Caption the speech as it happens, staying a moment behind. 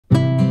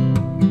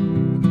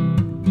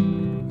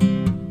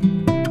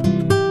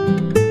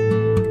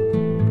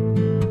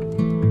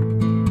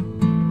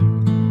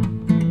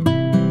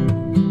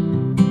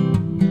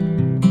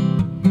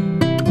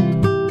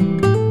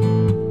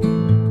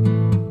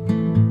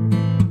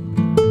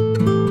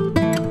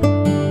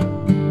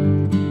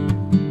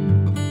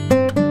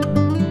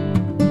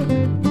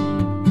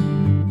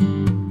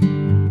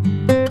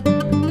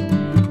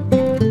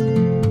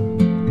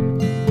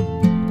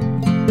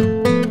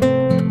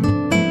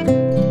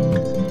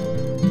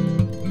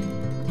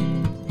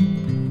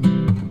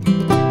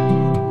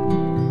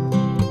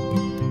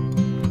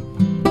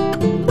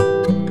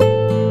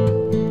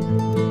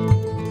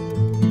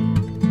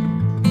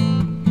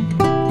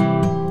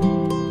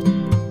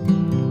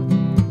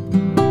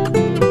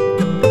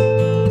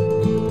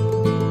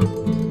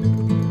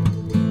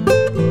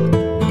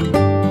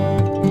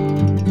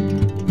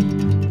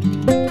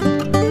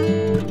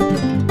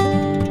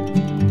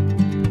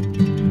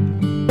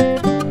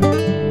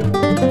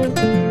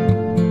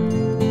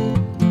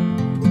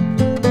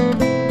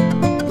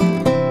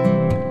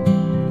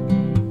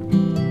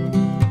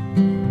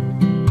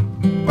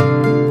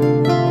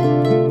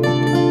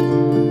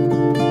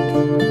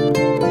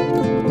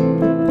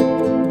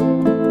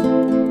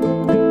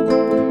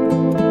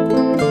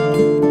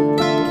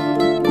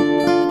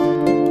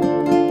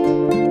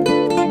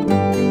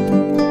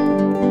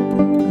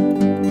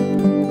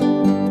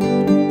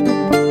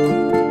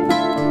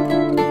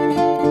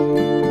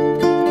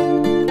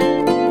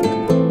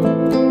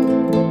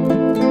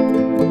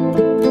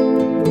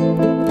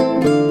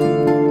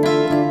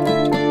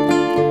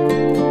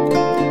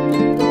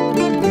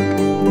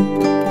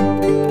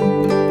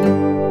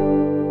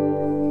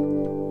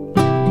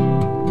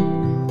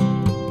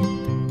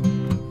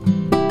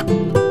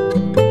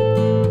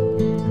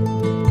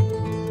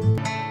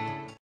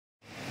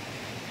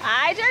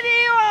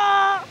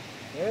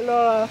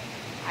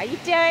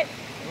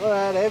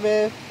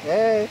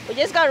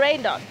just got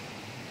rained on.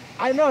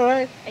 I know,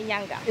 right? In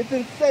Nyanga. It's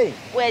insane.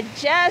 We're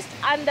just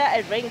under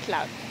a rain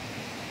cloud.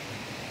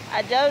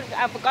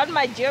 I've forgotten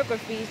my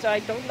geography, so I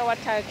don't know what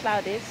type of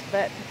cloud is,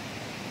 but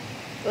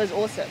it was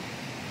awesome.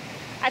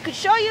 I could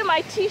show you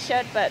my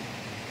t-shirt, but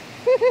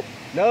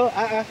No,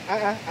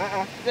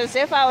 it's as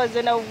if I was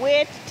in a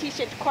weird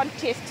t-shirt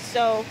contest,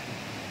 so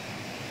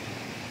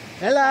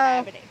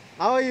hello,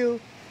 how are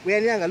you? We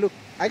are Nyanga. Look,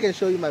 I can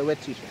show you my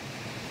wet t-shirt.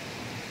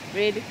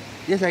 Really?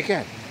 Yes, I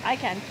can. I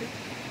can too.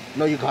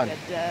 No, you can't.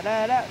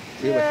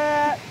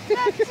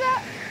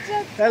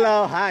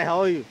 Hello, hi,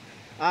 how are you?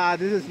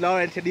 This is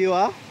Laura and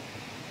Tediwa.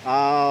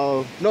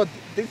 No,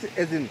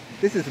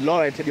 this is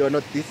Laura and Tediwa,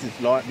 not this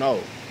is Laura. No.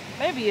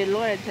 Maybe you're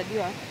Laura and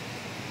Tediwa.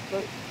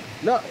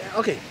 No,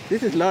 okay.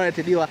 This is Laura and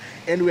Tediwa,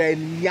 and we're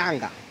in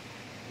Nyanga.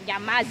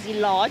 Nyamazi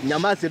Lodge.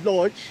 Nyamazi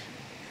Lodge,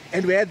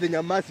 and we're at the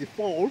Nyamazi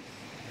Falls,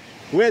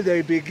 where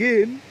they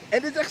begin,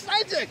 and it's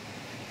exciting.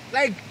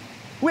 Like,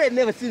 we had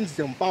never seen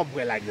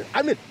Zimbabwe like this.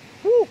 I mean,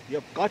 whew,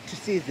 you've got to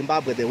see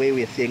Zimbabwe the way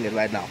we're seeing it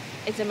right now.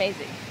 It's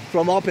amazing.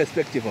 From our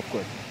perspective, of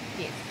course.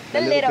 Yes.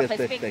 The little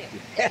perspective.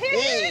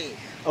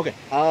 Okay.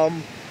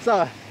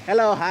 So,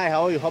 hello, hi,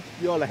 how are you? Hope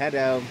you all had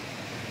a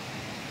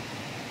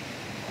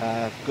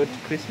good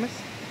Christmas.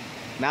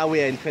 Now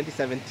we are in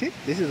 2017.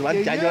 This is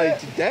 1 January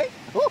today.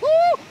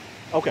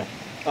 Okay.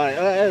 All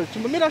right.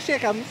 TV.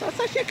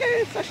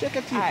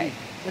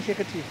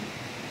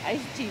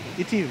 Ice TV.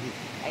 TV.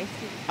 Ice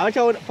TV. I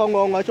saw TV.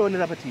 Ice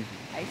TV.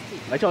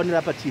 I saw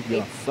TV.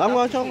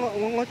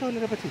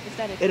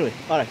 Anyway,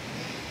 all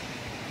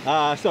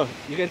right. So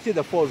you can see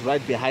the falls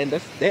right behind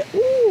us. There.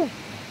 Ooh.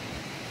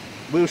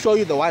 We'll show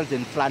you the ones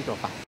in front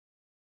of us.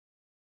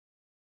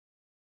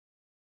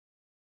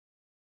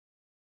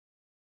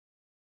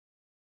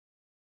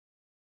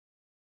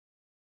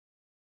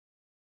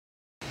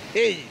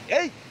 Hey.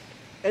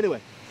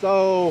 Anyway,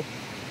 so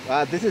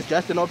this is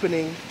just an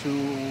opening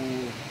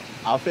to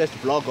our first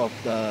vlog of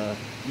the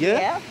year.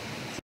 Yeah.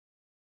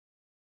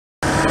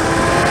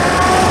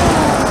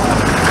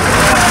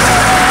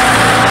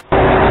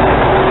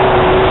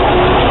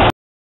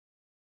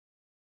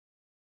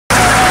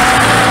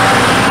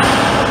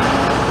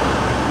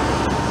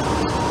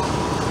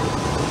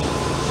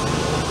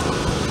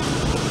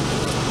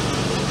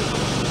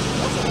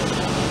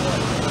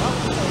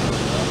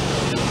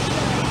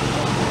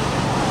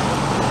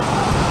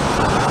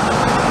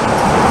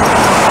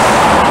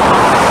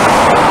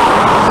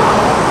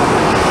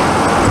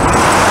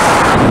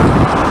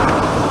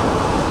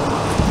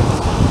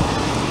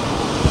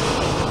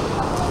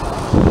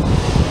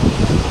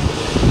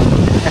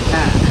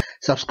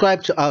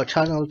 Subscribe to our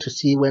channel to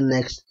see when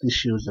next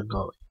issues are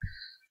going.